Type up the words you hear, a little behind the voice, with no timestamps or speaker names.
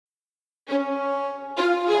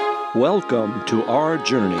Welcome to our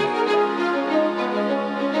journey.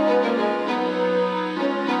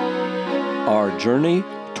 Our journey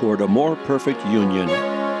toward a more perfect union.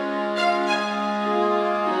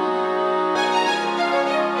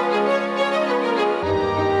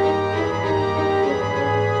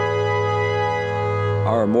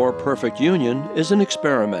 Our more perfect union is an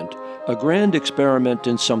experiment, a grand experiment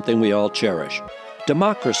in something we all cherish,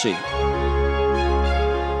 democracy.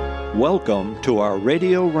 Welcome to our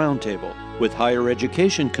Radio Roundtable with higher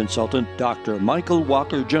education consultant Dr. Michael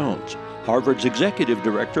Walker-Jones, Harvard's Executive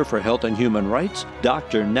Director for Health and Human Rights,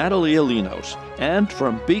 Dr. Natalie Alinos, and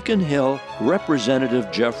from Beacon Hill, Representative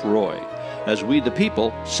Jeff Roy, as we the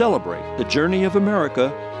people celebrate the journey of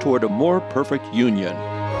America toward a more perfect union.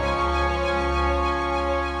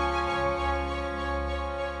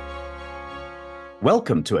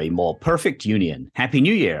 Welcome to A More Perfect Union. Happy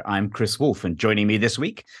New Year. I'm Chris Wolfe, and joining me this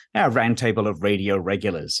week, our roundtable of radio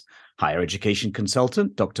regulars. Higher education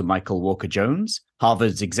consultant, Dr. Michael Walker-Jones,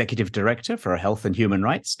 Harvard's Executive Director for Health and Human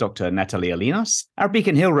Rights, Dr. Natalie Alinos, our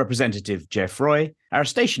Beacon Hill representative, Jeff Roy, our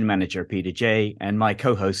station manager, Peter Jay, and my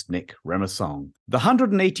co-host, Nick Remasong. The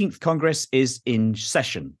 118th Congress is in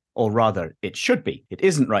session, or rather, it should be. It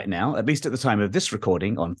isn't right now, at least at the time of this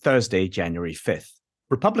recording on Thursday, January 5th.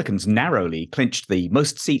 Republicans narrowly clinched the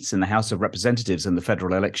most seats in the House of Representatives in the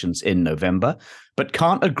federal elections in November, but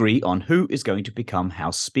can't agree on who is going to become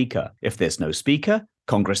House Speaker. If there's no Speaker,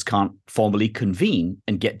 Congress can't formally convene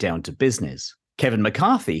and get down to business. Kevin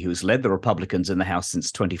McCarthy, who's led the Republicans in the House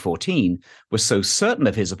since 2014, was so certain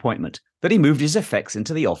of his appointment that he moved his effects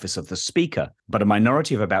into the office of the Speaker, but a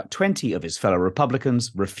minority of about 20 of his fellow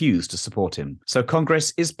Republicans refused to support him. So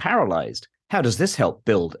Congress is paralyzed. How does this help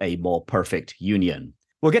build a more perfect union?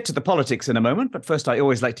 We'll get to the politics in a moment, but first I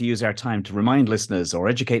always like to use our time to remind listeners or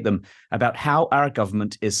educate them about how our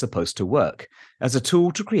government is supposed to work as a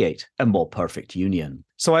tool to create a more perfect union.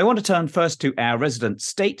 So I want to turn first to our resident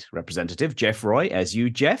state representative, Jeff Roy. As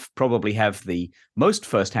you, Jeff, probably have the most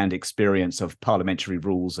first-hand experience of parliamentary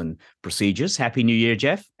rules and procedures. Happy New Year,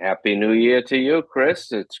 Jeff. Happy New Year to you,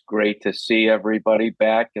 Chris. It's great to see everybody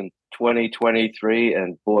back in 2023,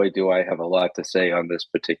 and boy, do I have a lot to say on this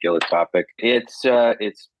particular topic. It's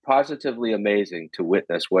positively amazing to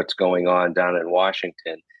witness what's going on down in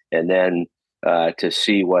Washington, and then to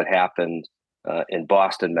see what happened in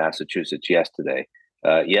Boston, Massachusetts yesterday.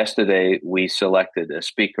 Yesterday, we selected a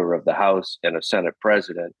Speaker of the House and a Senate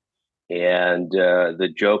President, and the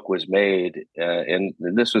joke was made, and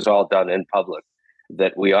this was all done in public,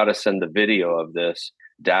 that we ought to send the video of this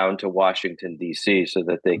down to Washington, D.C., so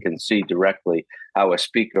that they can see directly how a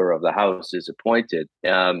Speaker of the House is appointed.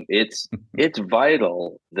 It's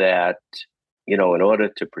vital that, in order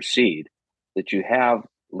to proceed, that you have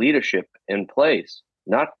leadership in place,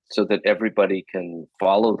 not so that everybody can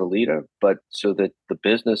follow the leader, but so that the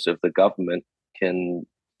business of the government can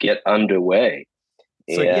get underway.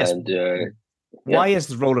 So, why is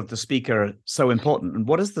the role of the Speaker so important, and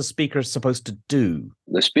what is the Speaker supposed to do?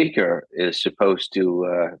 The Speaker is supposed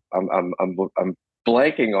to. I'm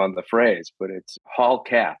blanking on the phrase, but it's haul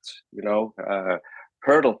cats.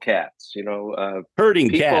 Hurdle cats. Herding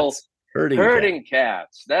people, cats. Herding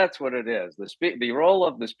cats. That's what it is. The role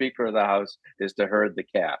of the Speaker of the House is to herd the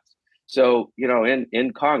cats. So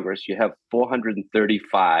in Congress, you have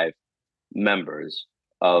 435 members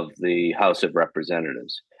of the House of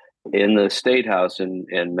Representatives. In the State House in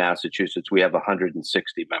Massachusetts, we have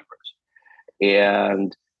 160 members.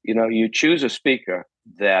 And, you choose a speaker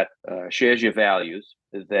that shares your values,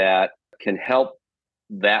 that can help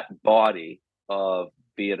that body of,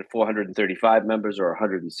 be it 435 members or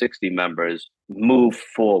 160 members, move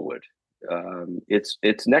forward.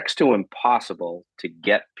 It's next to impossible to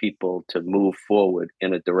get people to move forward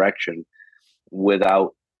in a direction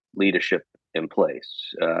without leadership in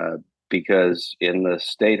place. Because in the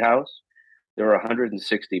State House, there are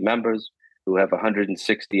 160 members who have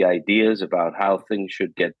 160 ideas about how things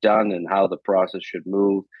should get done and how the process should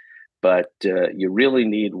move. But you really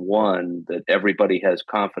need one that everybody has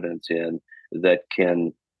confidence in, that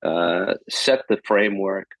can set the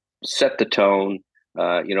framework, set the tone.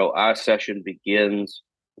 Our session begins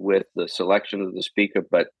with the selection of the Speaker,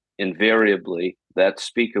 but invariably that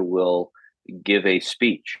Speaker will give a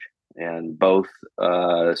speech. And both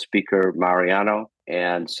Speaker Mariano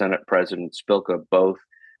and Senate President Spilka both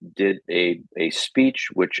did a speech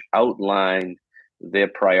which outlined their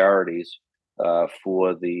priorities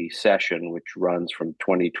for the session, which runs from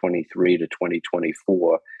 2023 to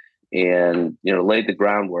 2024, and laid the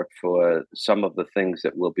groundwork for some of the things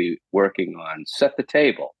that we'll be working on. Set the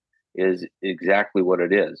table is exactly what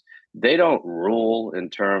it is. They don't rule in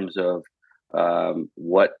terms of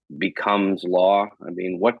what becomes law. I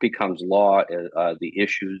mean, what becomes law are the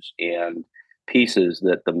issues and pieces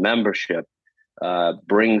that the membership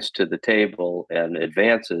brings to the table and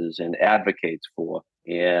advances and advocates for.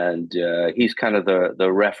 And he's kind of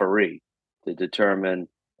the referee to determine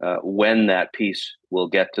when that piece will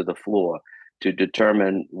get to the floor, to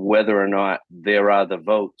determine whether or not there are the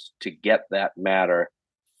votes to get that matter,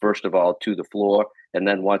 first of all, to the floor. And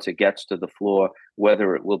then once it gets to the floor,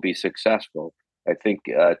 whether it will be successful. I think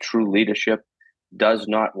true leadership does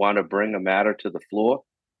not want to bring a matter to the floor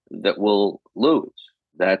that will lose.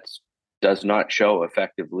 That does not show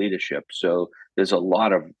effective leadership. So there's a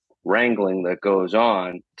lot of wrangling that goes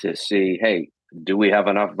on to see, hey, do we have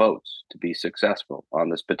enough votes to be successful on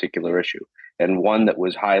this particular issue? And one that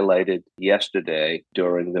was highlighted yesterday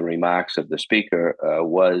during the remarks of the speaker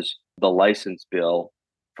was the license bill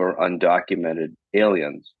for undocumented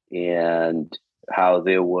aliens, and how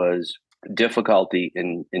there was difficulty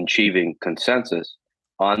in achieving consensus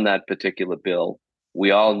on that particular bill.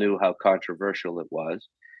 We all knew how controversial it was.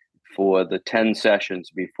 For the 10 sessions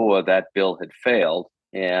before, that bill had failed,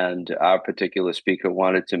 and our particular speaker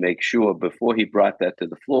wanted to make sure before he brought that to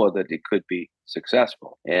the floor that it could be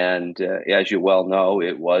successful. And as you well know,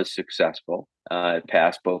 it was successful. It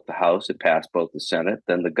passed both the House, it passed both the Senate.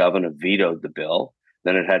 Then the governor vetoed the bill.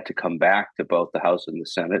 Then it had to come back to both the House and the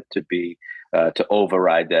Senate to be to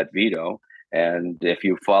override that veto. And if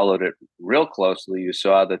you followed it real closely, you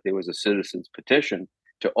saw that there was a citizens petition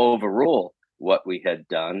to overrule what we had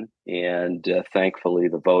done. And thankfully,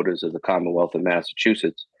 the voters of the Commonwealth of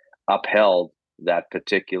Massachusetts upheld that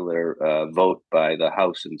particular vote by the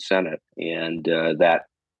House and Senate, and that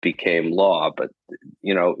became law. But,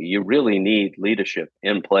 you know, you really need leadership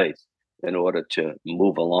in place in order to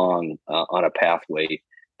move along on a pathway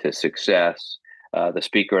to success. The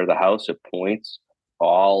Speaker of the House appoints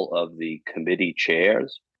all of the committee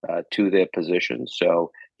chairs to their positions.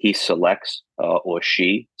 So he selects or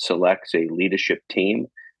she selects a leadership team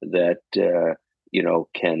that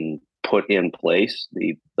can put in place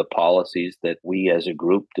the policies that we as a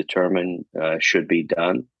group determine should be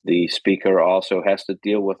done. The speaker also has to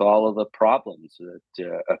deal with all of the problems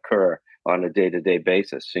that occur on a day-to-day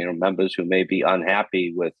basis. You know, members who may be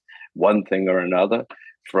unhappy with one thing or another,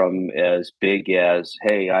 from as big as,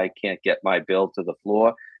 hey, I can't get my bill to the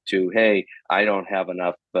floor, to, hey, I don't have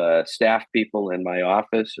enough staff people in my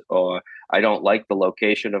office, or I don't like the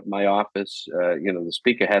location of my office. The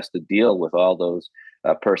speaker has to deal with all those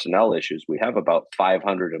personnel issues. We have about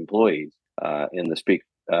 500 employees in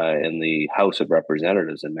the House of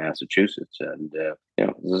Representatives in Massachusetts, and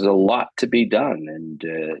there's a lot to be done, and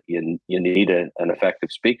you need an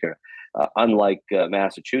effective speaker. Unlike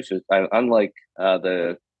Massachusetts, unlike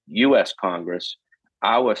the U.S. Congress,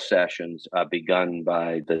 our sessions are begun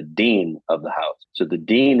by the Dean of the House. So the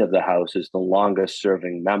Dean of the House is the longest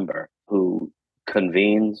serving member, who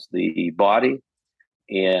convenes the body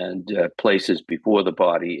and places before the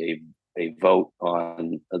body a vote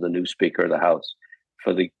on the new Speaker of the House.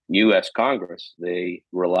 For the U.S. Congress, they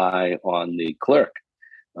rely on the clerk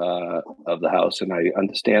of the House. And I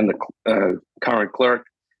understand the current clerk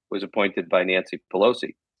was appointed by Nancy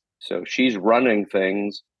Pelosi. So she's running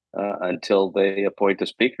things until they appoint a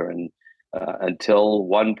speaker. And until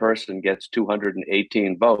one person gets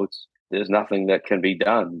 218 votes, there's nothing that can be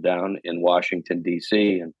done down in Washington,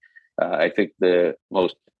 D.C. And I think the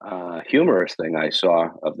most humorous thing I saw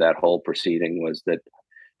of that whole proceeding was that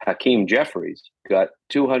Hakeem Jeffries got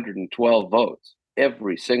 212 votes.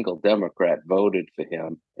 Every single Democrat voted for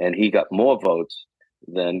him, and he got more votes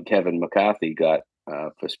than Kevin McCarthy got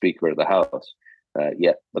for Speaker of the House.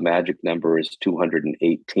 Yet the magic number is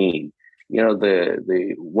 218. You know,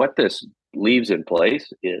 the what this leaves in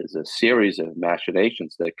place is a series of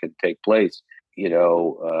machinations that can take place.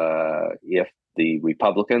 If the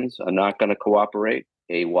Republicans are not going to cooperate,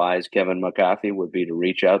 a wise Kevin McCarthy would be to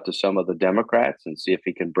reach out to some of the Democrats and see if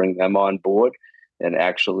he can bring them on board and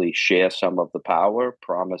actually share some of the power,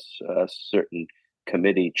 promise certain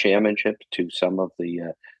committee chairmanship to some of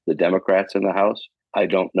the Democrats in the House. I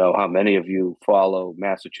don't know how many of you follow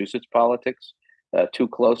Massachusetts politics too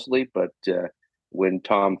closely, but when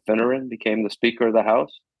Tom Finneran became the Speaker of the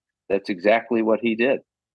House, that's exactly what he did.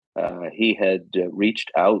 He had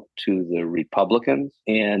reached out to the Republicans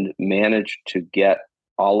and managed to get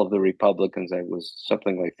all of the Republicans, it was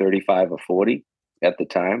something like 35 or 40 at the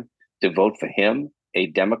time, to vote for him, a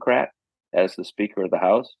Democrat, as the Speaker of the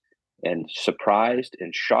House, and surprised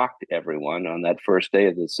and shocked everyone on that first day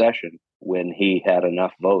of the session when he had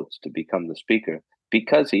enough votes to become the Speaker,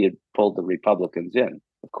 because he had pulled the Republicans in.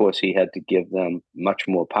 Of course, he had to give them much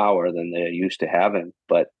more power than they're used to having,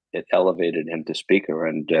 but it elevated him to speaker.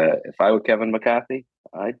 And if I were Kevin McCarthy,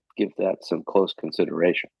 I'd give that some close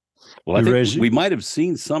consideration. Well, I think we might have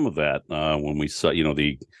seen some of that when we saw,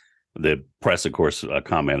 the press, of course,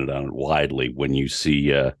 commented on it widely when you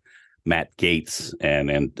see Matt Gaetz and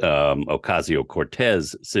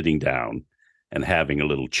Ocasio-Cortez sitting down and having a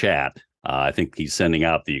little chat. I think he's sending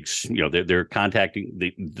out they're contacting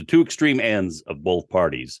the two extreme ends of both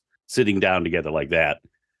parties, sitting down together like that.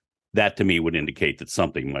 That to me would indicate that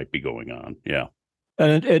something might be going on. Yeah.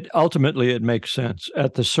 And it ultimately makes sense.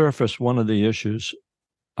 At the surface, one of the issues,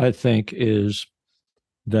 I think, is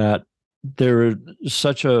that there is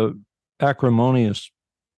such a acrimonious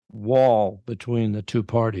wall between the two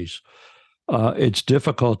parties. It's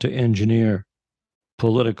difficult to engineer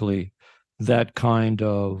politically that kind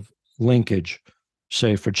of linkage,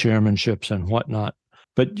 say, for chairmanships and whatnot.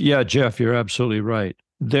 But yeah, Jeff, you're absolutely right.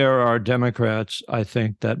 There are Democrats, I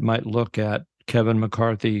think, that might look at Kevin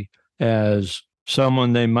McCarthy as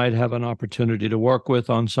someone they might have an opportunity to work with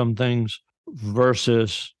on some things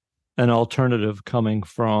versus an alternative coming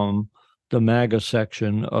from the MAGA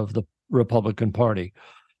section of the Republican Party.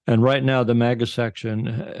 And right now, the MAGA section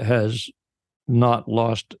has not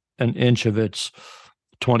lost an inch of its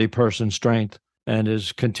 20-person strength and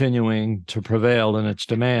is continuing to prevail in its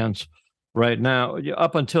demands. Right now,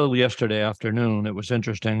 up until yesterday afternoon, it was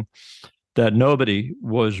interesting that nobody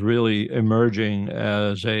was really emerging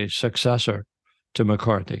as a successor to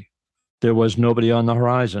McCarthy. There was nobody on the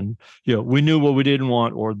horizon. We knew what we didn't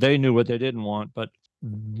want, or they knew what they didn't want, but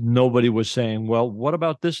nobody was saying, well, what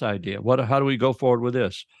about this idea? How do we go forward with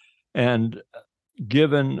this? And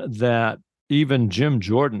given that even Jim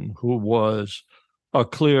Jordan, who was a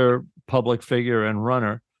clear public figure and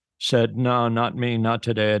runner, said, no, not me, not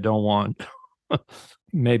today, I don't want.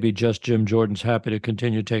 Maybe just Jim Jordan's happy to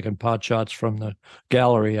continue taking pot shots from the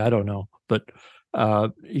gallery. I don't know. But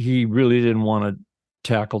he really didn't want to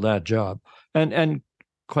tackle that job. And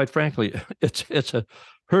quite frankly, it's a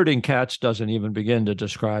herding cats doesn't even begin to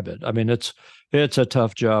describe it. I mean, it's a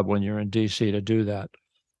tough job when you're in D.C. to do that.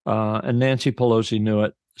 And Nancy Pelosi knew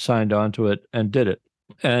it, signed on to it, and did it.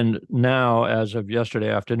 And now, as of yesterday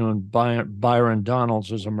afternoon, Byron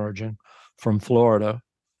Donalds is emerging from Florida.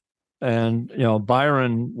 And,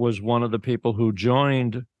 Byron was one of the people who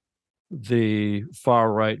joined the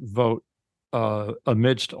far-right vote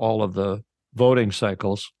amidst all of the voting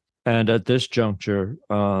cycles. And at this juncture,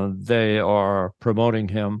 they are promoting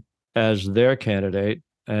him as their candidate.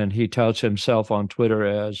 And he touts himself on Twitter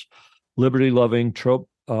as liberty-loving,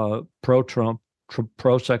 pro-Trump,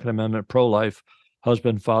 pro-Second Amendment, pro-life,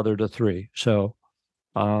 husband, father to three. So,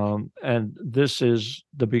 and this is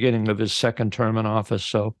the beginning of his second term in office.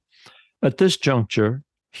 So at this juncture,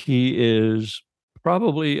 he is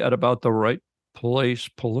probably at about the right place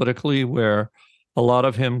politically, where a lot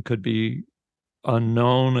of him could be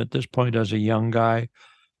unknown at this point as a young guy.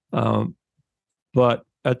 But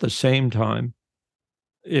at the same time,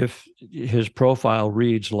 if his profile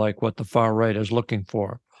reads like what the far right is looking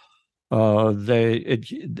for,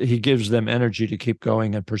 he gives them energy to keep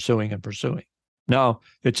going and pursuing and pursuing. Now,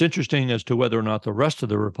 it's interesting as to whether or not the rest of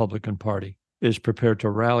the Republican Party is prepared to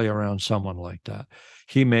rally around someone like that.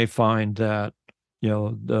 He may find that,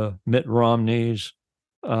 the Mitt Romneys,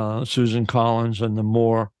 Susan Collins, and the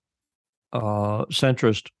more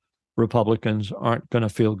centrist Republicans aren't going to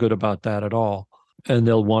feel good about that at all. And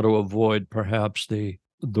they'll want to avoid perhaps the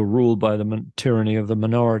rule by the tyranny of the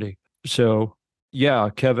minority. So, yeah,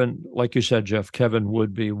 Kevin, like you said, Jeff, Kevin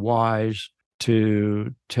would be wise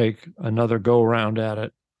to take another go around at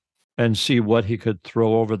it and see what he could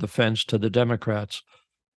throw over the fence to the Democrats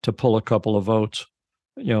to pull a couple of votes,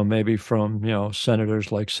 maybe from,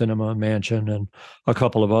 senators like Sinema, Manchin, and a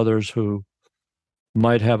couple of others who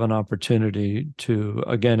might have an opportunity to,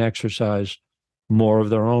 again, exercise more of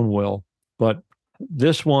their own will. But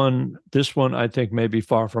this one, I think, may be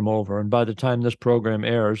far from over. And by the time this program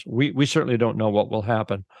airs, we certainly don't know what will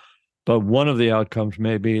happen. But one of the outcomes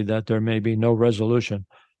may be that there may be no resolution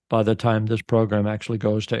by the time this program actually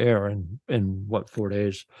goes to air in 4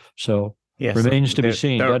 days. So yes, remains to be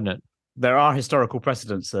seen, doesn't it? There are historical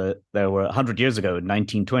precedents. There were 100 years ago, in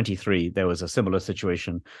 1923, there was a similar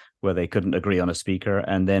situation where they couldn't agree on a speaker.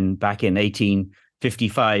 And then back in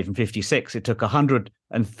 1855 and 56, it took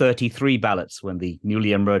 133 ballots when the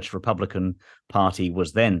newly emerged Republican Party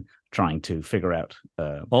was then trying to figure out.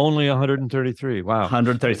 Only 133. Wow.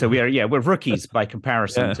 130. So we're rookies by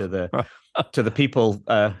comparison to the people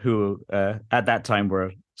who at that time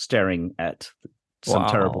were staring at some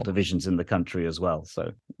terrible divisions in the country as well.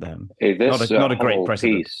 So this not a great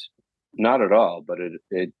precedent. Piece, not at all, but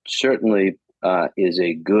it certainly is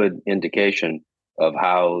a good indication of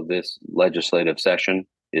how this legislative session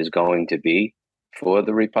is going to be for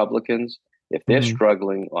the Republicans. If they're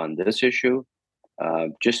struggling on this issue,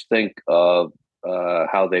 just think of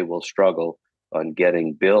how they will struggle on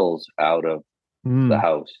getting bills out of the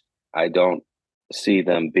House. I don't see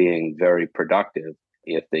them being very productive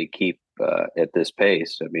if they keep at this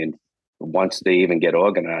pace. I mean, once they even get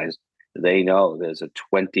organized, they know there's a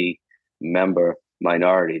 20-member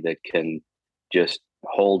minority that can just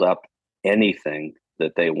hold up anything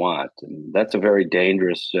that they want. And that's a very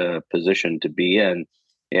dangerous position to be in.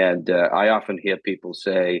 And I often hear people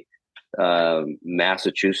say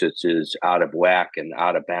Massachusetts is out of whack and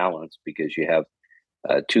out of balance because you have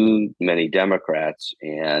too many Democrats,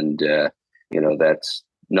 and that's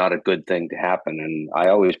not a good thing to happen. And I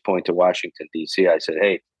always point to Washington, D.C. I said,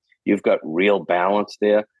 hey, you've got real balance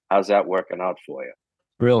there. How's that working out for you?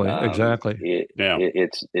 Really, exactly.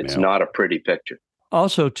 It's not a pretty picture.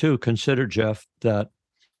 Also, too, consider, Jeff, that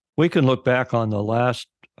we can look back on the last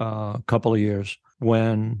couple of years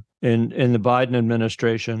when in the Biden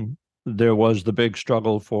administration, there was the big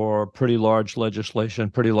struggle for pretty large legislation,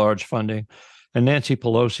 pretty large funding. And Nancy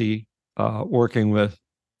Pelosi, working with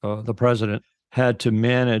the president, had to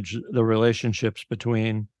manage the relationships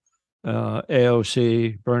between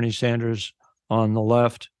AOC, Bernie Sanders on the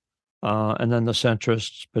left, and then the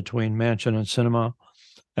centrists between Manchin and Sinema,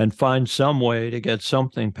 and find some way to get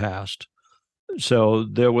something passed. So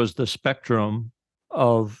there was the spectrum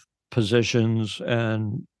of positions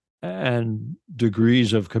and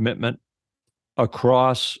degrees of commitment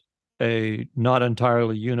across a not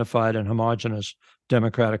entirely unified and homogenous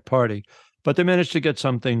Democratic Party, but they managed to get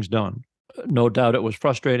some things done. No doubt it was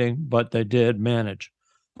frustrating, but they did manage.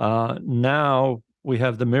 Now we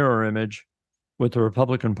have the mirror image with the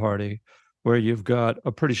Republican Party, where you've got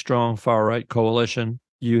a pretty strong far-right coalition.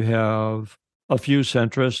 You have a few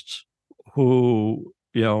centrists who,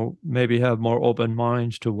 maybe have more open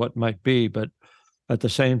minds to what might be, but at the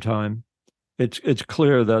same time, it's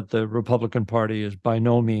clear that the Republican Party is by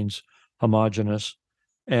no means homogenous,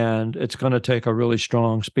 and it's going to take a really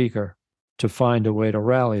strong speaker to find a way to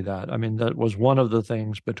rally that. I mean, that was one of the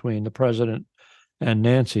things between the president and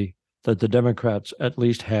Nancy, that the Democrats at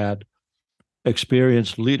least had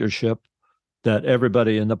experienced leadership that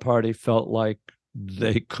everybody in the party felt like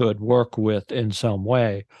they could work with in some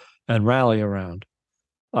way and rally around.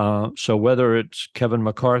 So whether it's Kevin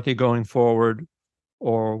McCarthy going forward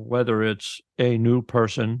or whether it's a new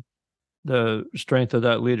person, the strength of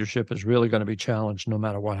that leadership is really going to be challenged no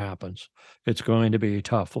matter what happens. It's going to be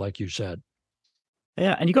tough, like you said.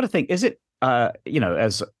 Yeah, and you got to think, is it,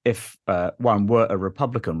 as if one were a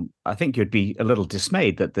Republican, I think you'd be a little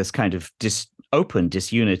dismayed that this kind of open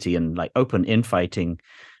disunity and like open infighting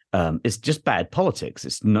is just bad politics.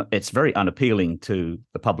 It's very unappealing to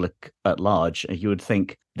the public at large. You would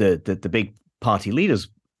think the big party leaders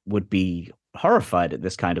would be horrified at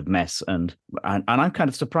this kind of mess, and I'm kind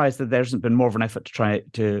of surprised that there hasn't been more of an effort to try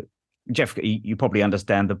to. Jeff, you probably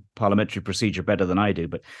understand the parliamentary procedure better than I do,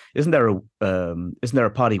 but isn't there a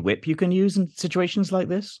party whip you can use in situations like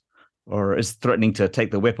this, or is threatening to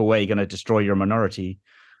take the whip away going to destroy your minority,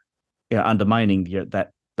 undermining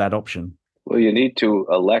that option? Well, you need to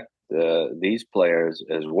elect these players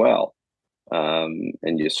as well,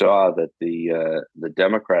 and you saw that the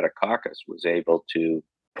Democratic caucus was able to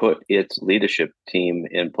put its leadership team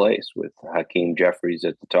in place with Hakeem Jeffries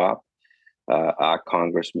at the top. Our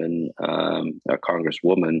congressman, our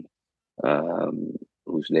congresswoman,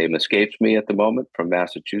 whose name escapes me at the moment, from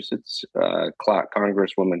Massachusetts,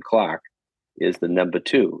 Congresswoman Clark, is the number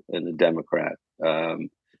 2 in the Democrat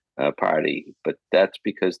party. But that's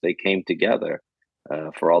because they came together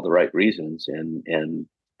for all the right reasons and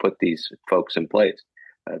put these folks in place.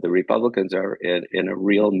 The Republicans are in a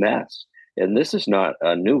real mess. And this is not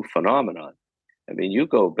a new phenomenon. I mean, you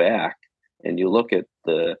go back and you look at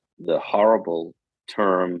the horrible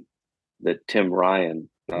term that Paul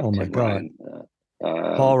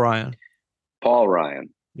Ryan.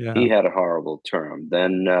 Yeah. He had a horrible term.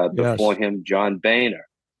 Then before him, John Boehner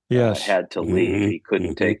had to leave. He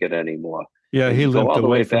couldn't take it anymore. Yeah, he limped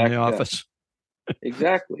away from the office.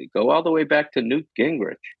 Exactly. Go all the way back to Newt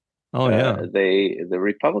Gingrich. Oh, yeah. The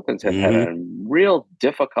Republicans have had a real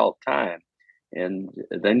difficult time. And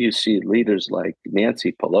then you see leaders like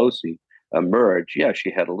Nancy Pelosi emerge. Yeah, she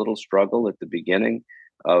had a little struggle at the beginning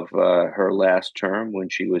of her last term when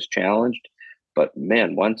she was challenged. But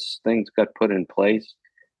man, once things got put in place,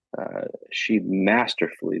 she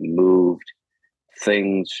masterfully moved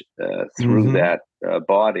things through that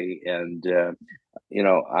body. And,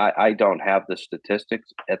 I don't have the statistics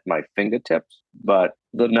at my fingertips, but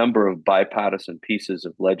the number of bipartisan pieces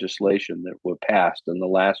of legislation that were passed in the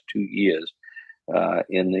last 2 years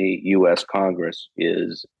in the U.S. Congress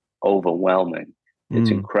is overwhelming. It's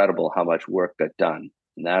incredible how much work got done.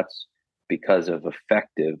 And that's because of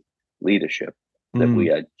effective leadership that we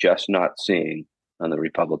are just not seeing on the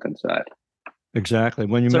Republican side. Exactly.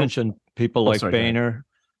 When you mention people like Boehner,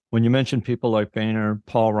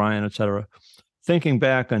 Paul Ryan, et cetera, thinking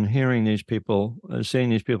back and hearing these people, seeing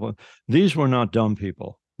these people, these were not dumb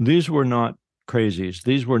people. These were not crazies.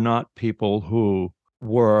 These were not people who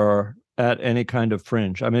were at any kind of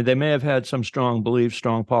fringe. I mean, they may have had some strong beliefs,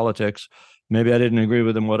 strong politics. Maybe I didn't agree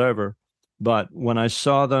with them, whatever. But when I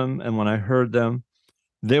saw them and when I heard them,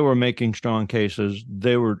 they were making strong cases.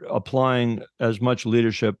 They were applying as much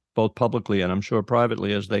leadership, both publicly and I'm sure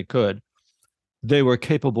privately, as they could. They were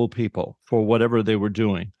capable people for whatever they were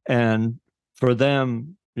doing. And for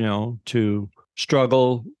them, to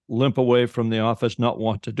struggle, limp away from the office, not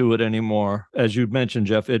want to do it anymore, as you mentioned,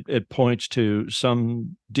 Jeff, it points to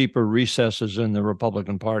some deeper recesses in the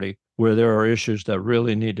Republican Party where there are issues that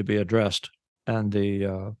really need to be addressed. And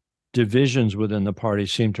the divisions within the party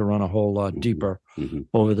seem to run a whole lot deeper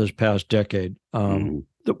over this past decade.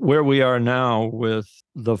 Where we are now with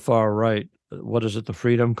the far right, what is it, the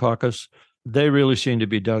Freedom Caucus? They really seem to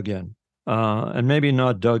be dug in, and maybe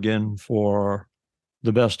not dug in for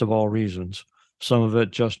the best of all reasons. Some of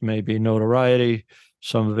it just may be notoriety.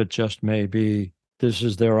 Some of it just may be this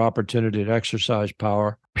is their opportunity to exercise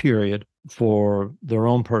power, period, for their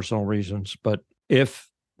own personal reasons. But if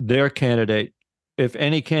any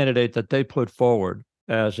candidate that they put forward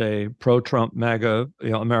as a pro-Trump MAGA,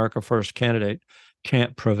 America First candidate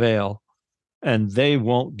can't prevail, and they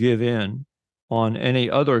won't give in on any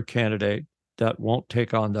other candidate that won't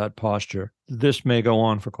take on that posture, this may go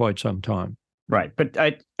on for quite some time. Right. But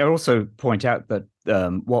I also point out that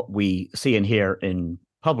what we see and hear in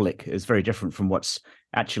public is very different from what's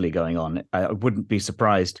actually going on. I wouldn't be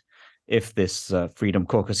surprised if this Freedom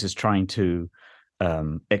Caucus is trying to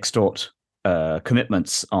extort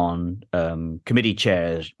commitments on committee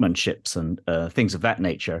chairsmanships and things of that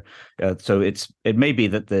nature. So it may be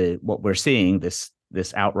that what we're seeing, this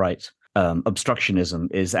outright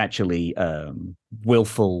obstructionism, is actually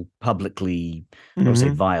willful, publicly, say,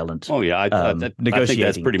 violent. Oh yeah, I think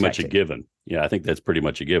that's pretty much a given. Yeah, I think that's pretty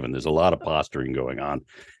much a given. There's a lot of posturing going on,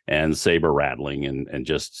 and saber rattling, and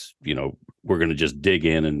just we're going to just dig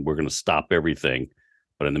in and we're going to stop everything.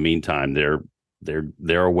 But in the meantime,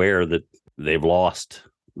 they're aware that they've lost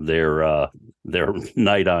their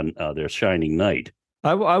night on their shining night.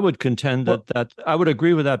 I would contend that I would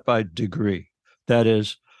agree with that by degree. That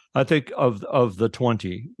is, I think of the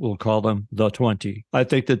 20, we'll call them the 20. I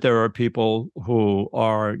think that there are people who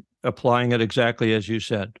are applying it exactly as you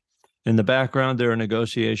said. In the background, there are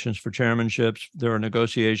negotiations for chairmanships. There are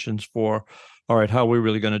negotiations for, all right, how are we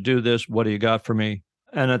really going to do this? What do you got for me?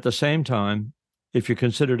 And at the same time, if you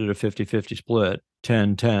considered it a 50-50 split,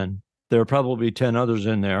 10-10, there are probably 10 others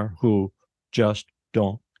in there who just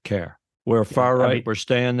don't care. We're far right. We're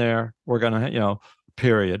staying there. We're going to,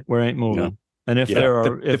 period. We ain't moving. Yeah. And if there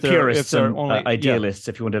are the purists and idealists,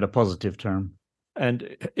 if you wanted a positive term,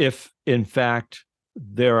 and if in fact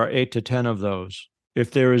there are 8 to 10 of those,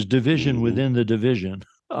 if there is division within the division,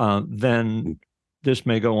 then this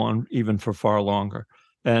may go on even for far longer.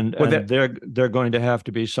 And they're going to have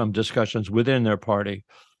to be some discussions within their party.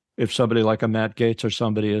 If somebody like a Matt Gaetz or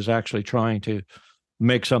somebody is actually trying to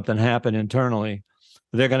make something happen internally,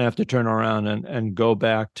 they're going to have to turn around and go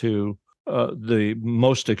back to the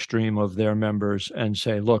most extreme of their members and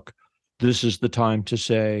say, look, this is the time to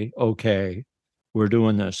say, okay, we're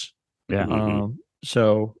doing this. Yeah.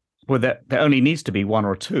 So. Well, there only needs to be 1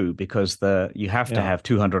 or 2 because you have to have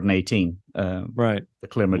 218, right? The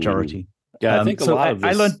clear majority. Yeah, I think a lot of this.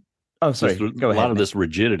 I learned. Oh, sorry. Go ahead. A lot of this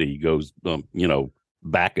rigidity goes,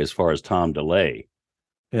 back as far as Tom DeLay.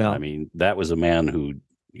 Yeah, I mean, that was a man who,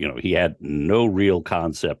 he had no real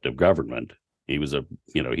concept of government. He was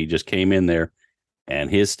he just came in there, and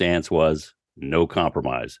his stance was no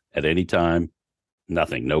compromise at any time,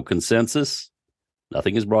 nothing, no consensus.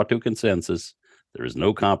 Nothing is brought to a consensus. There is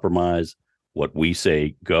no compromise. What we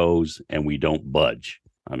say goes, and we don't budge.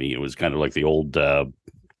 I mean, it was kind of like the old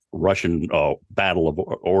Russian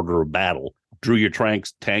order of battle. Drew your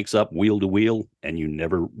tanks up wheel to wheel, and you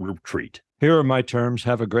never retreat. Here are my terms.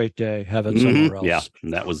 Have a great day. Have it somewhere else. Yeah,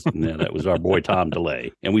 and that was our boy Tom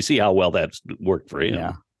DeLay, and we see how well that's worked for him.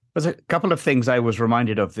 Yeah. There's a couple of things I was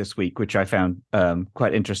reminded of this week, which I found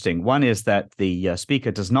quite interesting. One is that the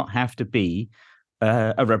speaker does not have to be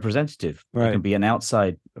a representative. Right. It can be an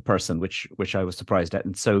outside person, which I was surprised at.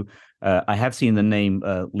 And so I have seen the name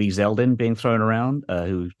Lee Zeldin being thrown around,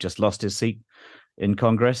 who just lost his seat in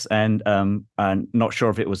Congress. And I'm not sure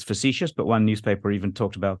if it was facetious, but one newspaper even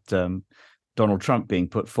talked about Donald Trump being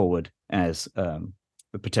put forward as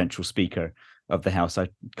the potential Speaker of the House. I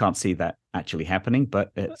can't see that actually happening,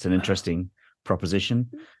 but it's an interesting proposition.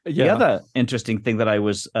 Yeah. The other interesting thing that I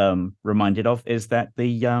was reminded of is that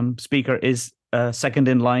the Speaker is second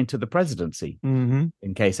in line to the presidency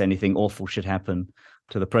in case anything awful should happen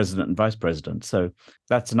to the president and vice president. So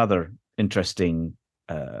that's another interesting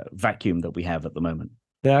vacuum that we have at the moment.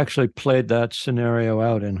 They actually played that scenario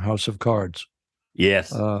out in House of Cards.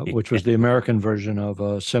 Yes. Which was the American version of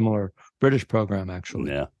a similar British program,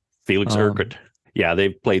 actually. Yeah. Felix Urquhart. Yeah,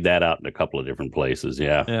 they've played that out in a couple of different places.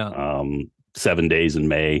 Yeah. Yeah. 7 Days in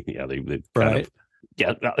May. Yeah, they've kind of.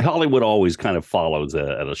 Yeah, Hollywood always kind of follows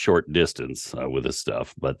at a short distance with this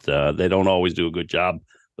stuff, but they don't always do a good job.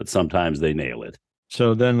 But sometimes they nail it.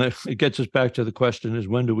 So then it gets us back to the question: is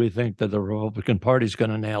when do we think that the Republican Party's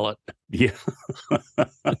going to nail it? Yeah.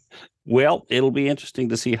 Well, it'll be interesting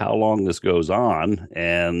to see how long this goes on,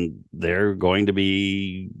 and there are going to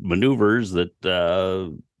be maneuvers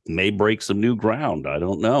that may break some new ground. I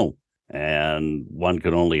don't know. And one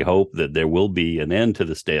can only hope that there will be an end to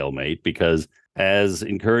the stalemate, because as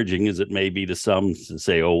encouraging as it may be to some to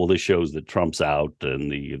say, oh, well, this shows that Trump's out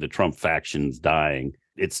and the Trump faction's dying,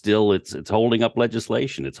 it's still it's holding up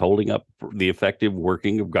legislation. It's holding up the effective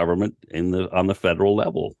working of government on the federal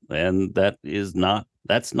level. And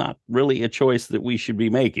that's not really a choice that we should be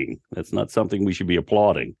making. That's not something we should be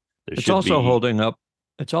applauding. It's also holding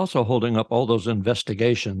up all those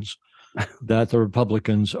investigations that the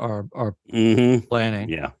Republicans are planning.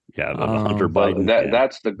 Yeah. Hunter Biden.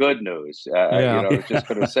 That's the good news. I was just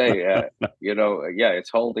going to say, it's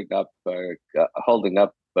holding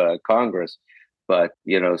up Congress, but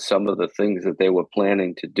some of the things that they were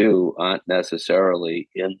planning to do aren't necessarily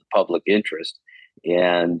in the public interest,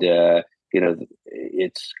 and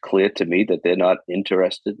it's clear to me that they're not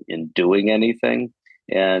interested in doing anything.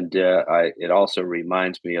 And it also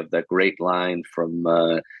reminds me of that great line from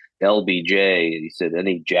LBJ. He said,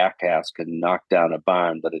 any jackass can knock down a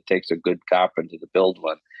barn, but it takes a good carpenter to build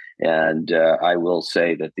one. And I will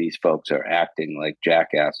say that these folks are acting like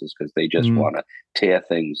jackasses because they just want to tear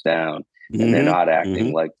things down. And they're not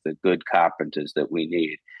acting like the good carpenters that we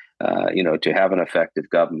need. To have an effective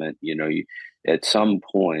government, at some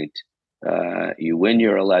point, you win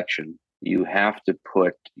your election, you have to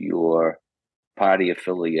put your party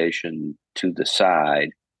affiliation to the side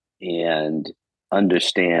and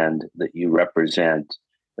understand that you represent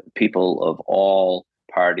people of all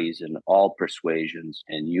parties and all persuasions,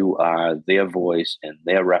 and you are their voice and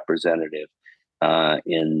their representative.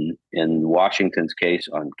 In Washington's case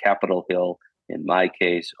on Capitol Hill, in my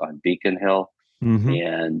case on Beacon Hill.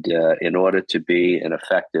 And in order to be an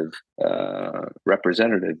effective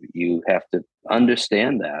representative, you have to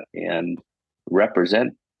understand that and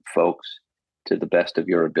represent folks to the best of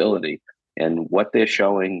your ability. And what they're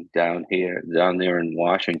showing down there in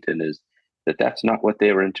Washington is that that's not what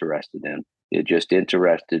they're interested in. They're just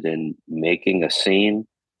interested in making a scene,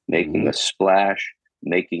 making a splash,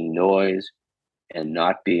 making noise, and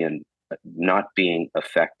not being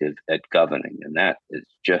effective at governing. And that is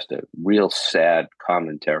just a real sad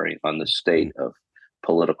commentary on the state of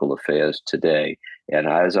political affairs today. And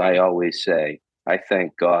as I always say, I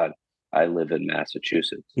thank God I live in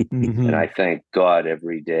Massachusetts. And I thank God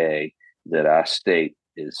every day that our state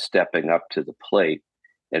is stepping up to the plate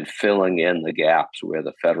and filling in the gaps where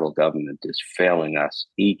the federal government is failing us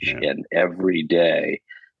each and every day.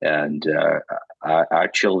 And our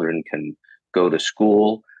children can go to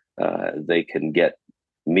school. They can get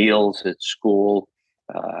meals at school.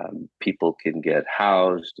 People can get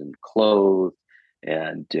housed and clothed,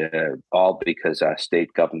 and all because our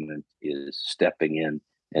state government is stepping in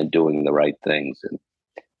and doing the right things.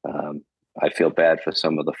 And I feel bad for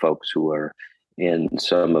some of the folks who are in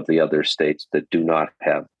some of the other states that do not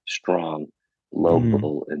have strong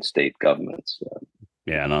local and state governments.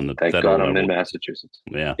 And on the thank federal God I'm level, in Massachusetts.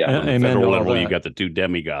 On the Amen federal level, you got the two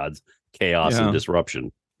demigods, chaos and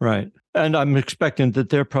disruption. Right. And I'm expecting that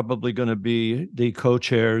they're probably going to be the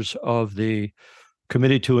co-chairs of the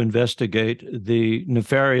committee to investigate the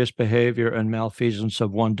nefarious behavior and malfeasance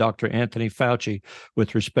of one Dr. Anthony Fauci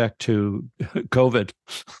with respect to COVID.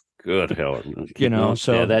 Good hell.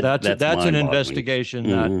 So that's an investigation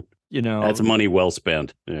that, that's money well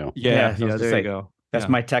spent. There you go. That's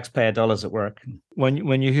my taxpayer dollars at work.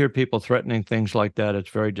 When you hear people threatening things like that, it's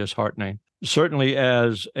very disheartening. Certainly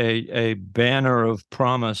as a banner of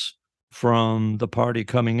promise from the party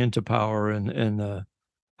coming into power in the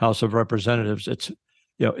House of Representatives.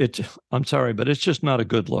 I'm sorry, but it's just not a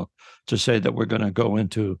good look to say that we're going to go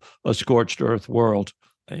into a scorched earth world,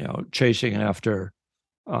 chasing after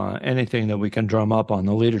anything that we can drum up on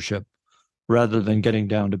the leadership rather than getting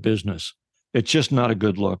down to business. It's just not a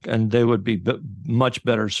good look. And they would be much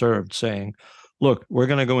better served saying, look, we're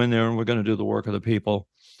going to go in there and we're going to do the work of the people.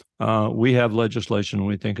 We have legislation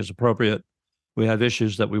we think is appropriate. We have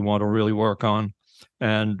issues that we want to really work on.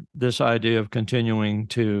 And this idea of continuing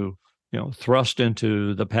to, thrust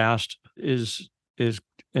into the past is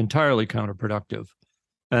entirely counterproductive.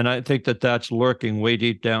 And I think that that's lurking way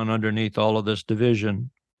deep down underneath all of this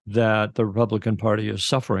division that the Republican Party is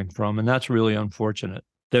suffering from. And that's really unfortunate.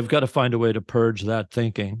 They've got to find a way to purge that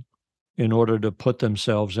thinking in order to put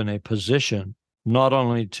themselves in a position not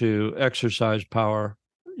only to exercise power,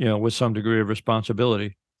 with some degree of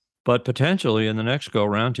responsibility, but potentially in the next go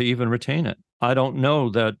round to even retain it. I don't know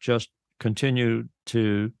that just continue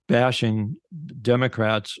to bashing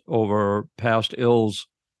Democrats over past ills,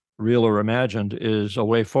 real or imagined, is a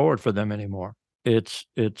way forward for them anymore. It's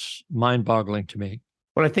mind-boggling to me.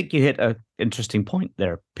 Well, I think you hit an interesting point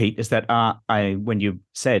there, Pete, is that when you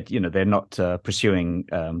said, they're not pursuing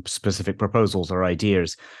specific proposals or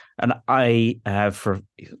ideas, and I have for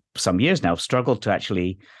some years now struggled to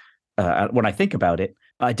actually, when I think about it,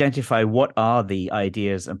 identify what are the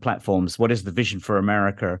ideas and platforms, what is the vision for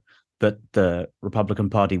America that the Republican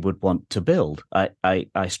Party would want to build.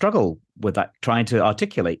 I struggle with that, trying to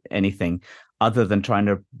articulate anything other than trying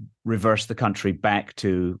to reverse the country back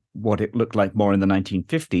to what it looked like more in the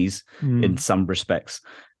 1950s in some respects,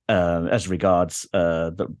 as regards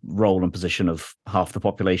the role and position of half the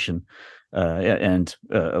population and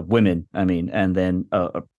women, and then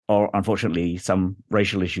or unfortunately some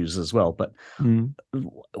racial issues as well. But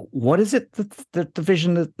what is it that the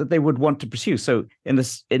vision that they would want to pursue? So in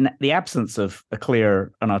the absence of a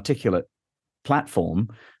clear and articulate platform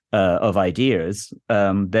of ideas,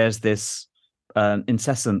 there's this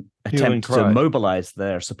incessant attempt to mobilize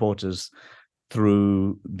their supporters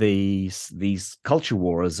through these culture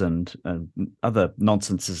wars and other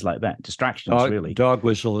nonsenses like that, distractions, really. Dog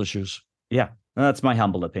whistle issues. Yeah, that's my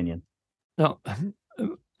humble opinion. No,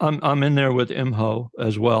 I'm in there with IMHO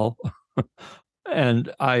as well.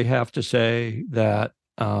 And I have to say that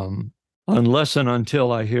unless and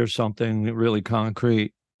until I hear something really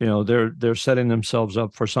concrete, they're setting themselves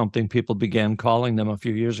up for something people began calling them a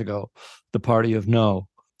few years ago, the party of no.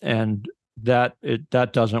 And that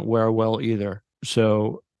doesn't wear well either.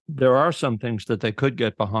 So there are some things that they could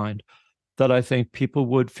get behind that I think people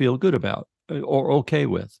would feel good about or okay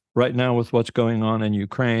with. Right now, with what's going on in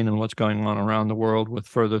Ukraine and what's going on around the world with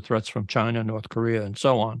further threats from China, North Korea, and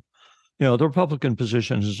so on, the Republican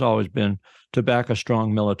position has always been to back a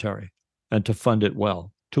strong military and to fund it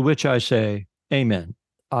well, to which I say, amen.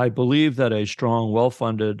 I believe that a strong,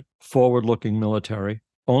 well-funded, forward-looking military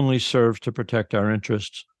only serves to protect our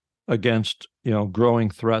interests against, growing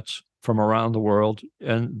threats from around the world,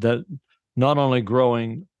 and that not only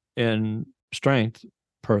growing in strength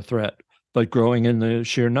per threat, but growing in the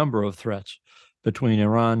sheer number of threats between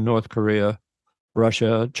Iran, North Korea,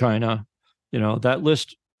 Russia, China. That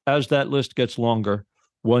list, as that list gets longer,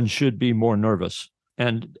 one should be more nervous.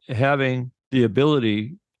 And having the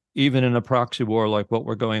ability, even in a proxy war like what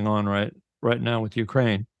we're going on right now with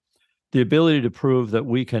Ukraine, the ability to prove that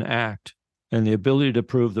we can act and the ability to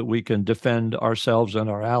prove that we can defend ourselves and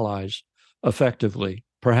our allies effectively,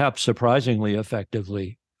 perhaps surprisingly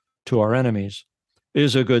effectively to our enemies,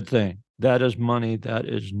 is a good thing. That is money that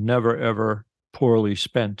is never, ever poorly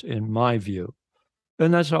spent, in my view.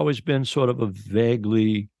 And that's always been sort of a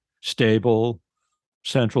vaguely stable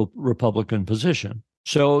central Republican position.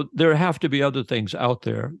 So there have to be other things out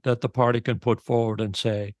there that the party can put forward and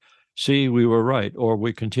say, see, we were right, or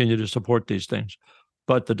we continue to support these things.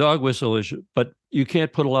 But the dog whistle issue, but you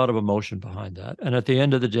can't put a lot of emotion behind that. And at the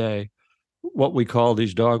end of the day, what we call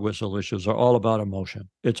these dog whistle issues are all about emotion.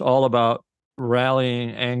 It's all about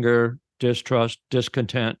rallying anger, distrust,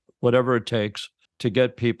 discontent, whatever it takes to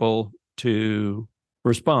get people to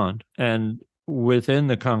respond. And within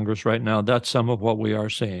the Congress right now, that's some of what we are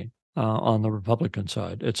seeing on the Republican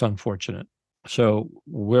side. It's unfortunate. So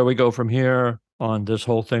where we go from here on this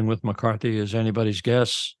whole thing with McCarthy is anybody's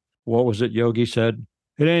guess. What was it Yogi said?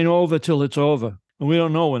 It ain't over till it's over. And we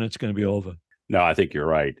don't know when it's going to be over. No, I think you're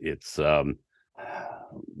right. It's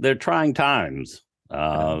they're trying times.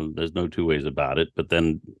 There's no two ways about it. But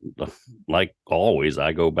then, like always,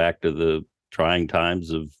 I go back to the trying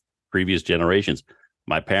times of previous generations.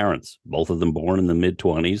 My parents, both of them born in the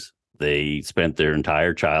mid-20s, they spent their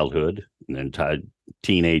entire childhood and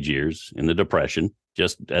teenage years in the Depression.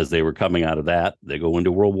 Just as they were coming out of that, they go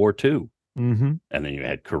into World War II. Mm-hmm. And then you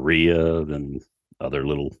had Korea and other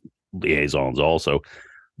little liaisons also.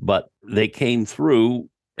 But they came through,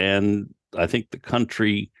 and I think the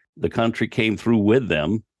country came through with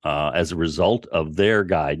them as a result of their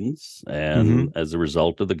guidance and as a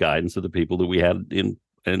result of the guidance of the people that we had in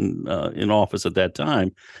office at that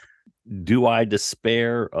time. Do I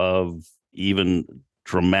despair of even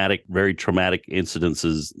very traumatic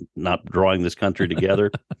incidences not drawing this country together?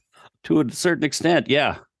 To a certain extent,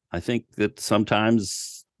 yeah. I think that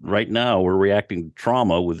sometimes right now we're reacting to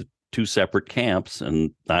trauma with two separate camps,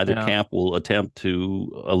 and neither camp will attempt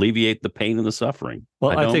to alleviate the pain and the suffering.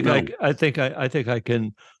 Well, I think I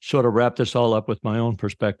can sort of wrap this all up with my own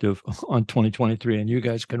perspective on 2023, and you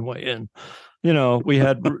guys can weigh in. We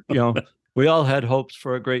had, we all had hopes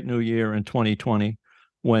for a great new year in 2020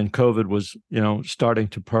 when COVID was, starting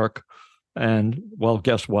to perk. And well,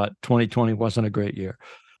 guess what? 2020 wasn't a great year.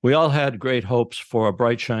 We all had great hopes for a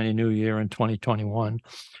bright, shiny new year in 2021.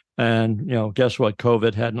 And, guess what?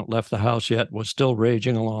 COVID hadn't left the house yet, was still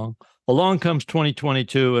raging along. Along comes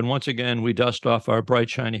 2022. And once again, we dust off our bright,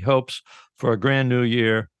 shiny hopes for a grand new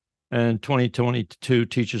year. And 2022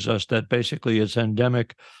 teaches us that basically it's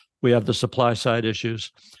endemic. We have the supply side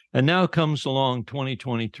issues. And now comes along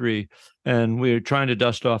 2023, and we're trying to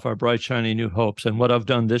dust off our bright, shiny new hopes. And what I've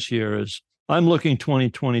done this year is I'm looking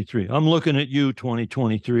 2023. I'm looking at you,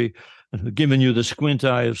 2023, and giving you the squint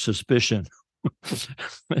eye of suspicion.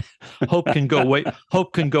 Hope can go wait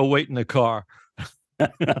in the car.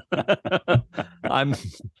 I'm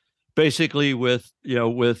basically with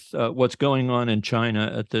what's going on in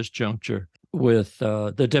China at this juncture, with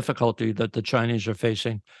the difficulty that the Chinese are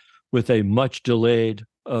facing with a much delayed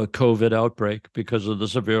COVID outbreak because of the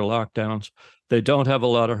severe lockdowns. They don't have a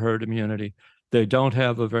lot of herd immunity. They don't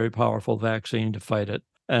have a very powerful vaccine to fight it.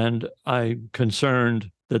 And I'm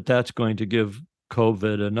concerned that that's going to give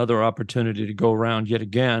COVID another opportunity to go around yet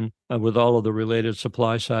again with all of the related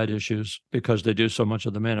supply side issues because they do so much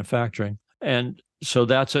of the manufacturing. And so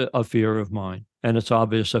that's a fear of mine and its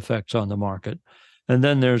obvious effects on the market. And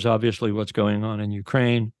then there's obviously what's going on in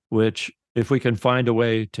Ukraine, which if we can find a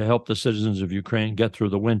way to help the citizens of Ukraine get through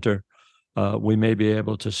the winter, we may be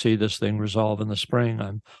able to see this thing resolve in the spring.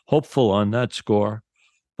 I'm hopeful on that score,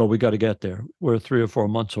 but we got to get there. We're 3 or 4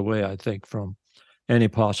 months away, I think, from any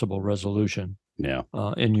possible resolution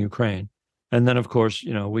in Ukraine. And then, of course,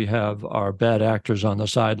 we have our bad actors on the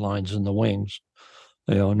sidelines in the wings,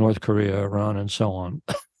 North Korea, Iran, and so on.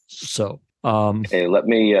 So, hey, let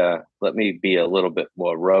me be a little bit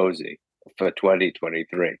more rosy for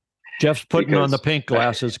 2023. Jeff's putting on the pink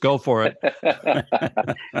glasses. Go for it.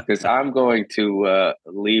 Because I'm going to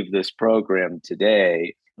leave this program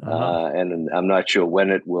today, and I'm not sure when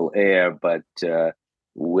it will air, but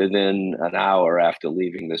within an hour after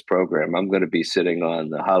leaving this program, I'm going to be sitting on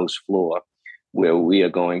the House floor where we are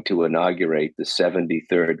going to inaugurate the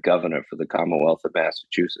 73rd governor for the Commonwealth of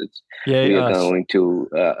Massachusetts. Yay, we're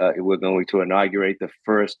going to inaugurate the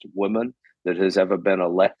first woman that has ever been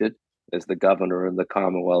elected as the governor of the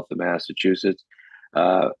Commonwealth of Massachusetts.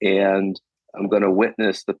 And I'm going to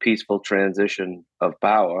witness the peaceful transition of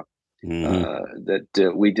power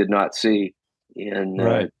that we did not see in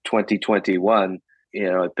 2021.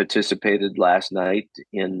 I participated last night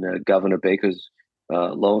in Governor Baker's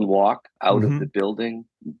lone walk out of the building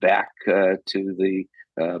back to the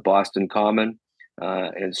Boston Common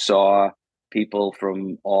and saw people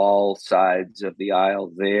from all sides of the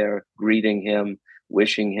aisle there greeting him,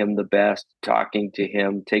 wishing him the best, talking to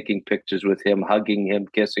him, taking pictures with him, hugging him,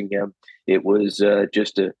 kissing him. It was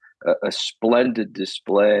just a splendid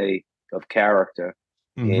display of character.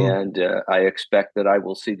 And I expect that I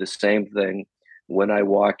will see the same thing when I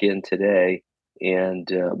walk in today and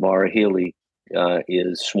Maura Healey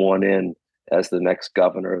is sworn in as the next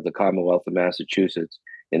governor of the Commonwealth of Massachusetts.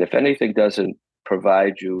 And if anything doesn't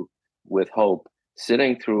provide you with hope,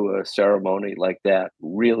 sitting through a ceremony like that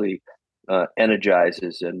really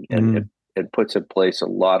energizes and puts in place a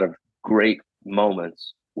lot of great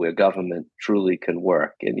moments where government truly can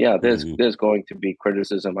work. And there's going to be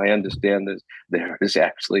criticism. I understand there is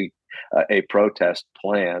actually a protest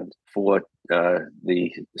planned for the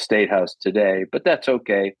State House today, but that's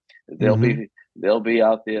okay. They'll be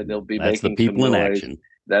out there. They'll be That's making the people some in noise. action.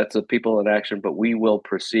 That's the people in action. But we will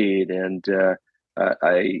proceed, and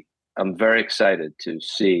I'm very excited to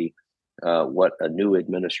see what a new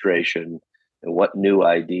administration and what new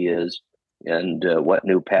ideas and what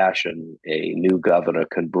new passion a new governor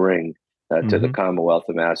can bring to the Commonwealth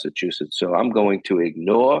of Massachusetts. So I'm going to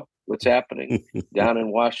ignore what's happening down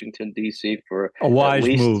in Washington, D.C. for a wise at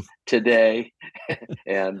least move today,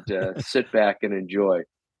 and sit back and enjoy.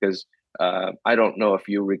 Because I don't know if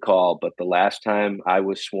you recall, but the last time I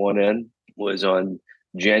was sworn in was on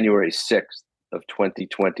January 6th of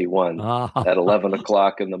 2021 at 11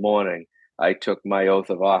 o'clock in the morning. I took my oath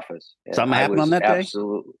of office. And Something happened on that day?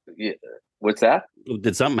 Yeah, what's that?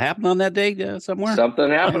 Did something happen on that day somewhere? Something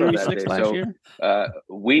happened on that January day. 6th last year?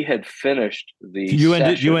 We had finished the You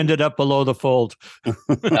session. ended up below the fold.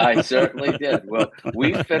 I certainly did. Well,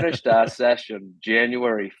 we finished our session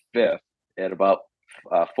January 5th at about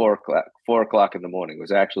 4 o'clock in the morning. It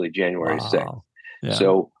was actually January 6th. Yeah.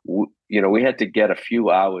 So, we had to get a few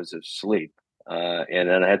hours of sleep. And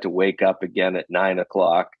then I had to wake up again at 9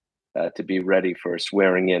 o'clock to be ready for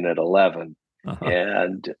swearing in at 11.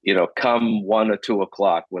 And, come 1 or 2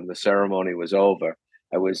 o'clock when the ceremony was over,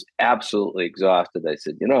 I was absolutely exhausted. I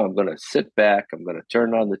said, I'm going to sit back. I'm going to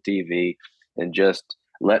turn on the TV and just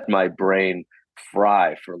let my brain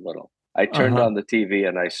fry for a little. I turned on the TV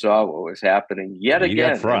and I saw what was happening yet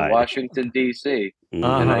again in Washington, D.C. And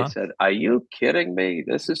I said, are you kidding me?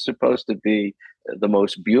 This is supposed to be the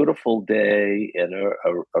most beautiful day and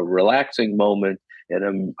a relaxing moment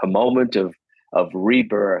and a moment of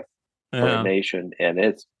rebirth for a nation. And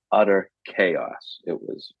it's utter chaos. It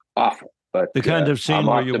was awful. But the kind of scene I'm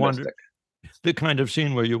where optimistic.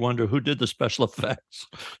 you wonder who did the special effects.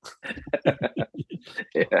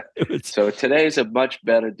 Yeah. So today's a much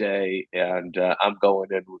better day, and I'm going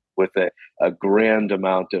in with a grand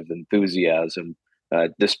amount of enthusiasm,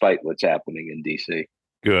 despite what's happening in DC.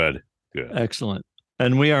 Good. Excellent.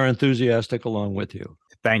 And we are enthusiastic along with you.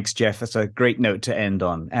 Thanks, Jeff. That's a great note to end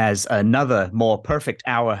on, as another more perfect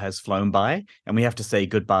hour has flown by, and we have to say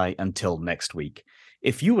goodbye until next week.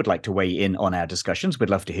 If you would like to weigh in on our discussions, we'd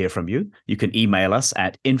love to hear from you. You can email us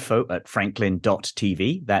at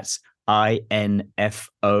info@franklin.tv. That's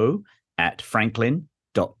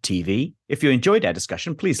info@franklin.tv. If you enjoyed our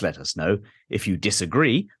discussion, please let us know. If you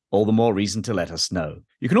disagree, all the more reason to let us know.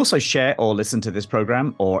 You can also share or listen to this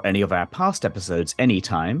program or any of our past episodes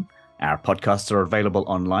anytime. Our podcasts are available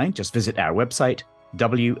online. Just visit our website,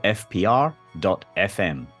 wfpr.fm.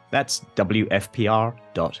 That's wfpr.fm.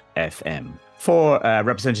 For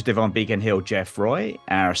Representative on Beacon Hill, Jeff Roy,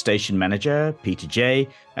 our station manager, Peter J.,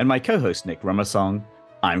 and my co-host, Nick Rumasong,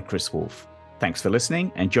 I'm Chris Wolf. Thanks for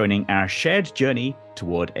listening and joining our shared journey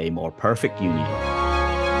toward a more perfect union.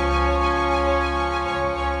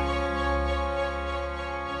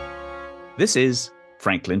 This is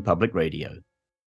Franklin Public Radio.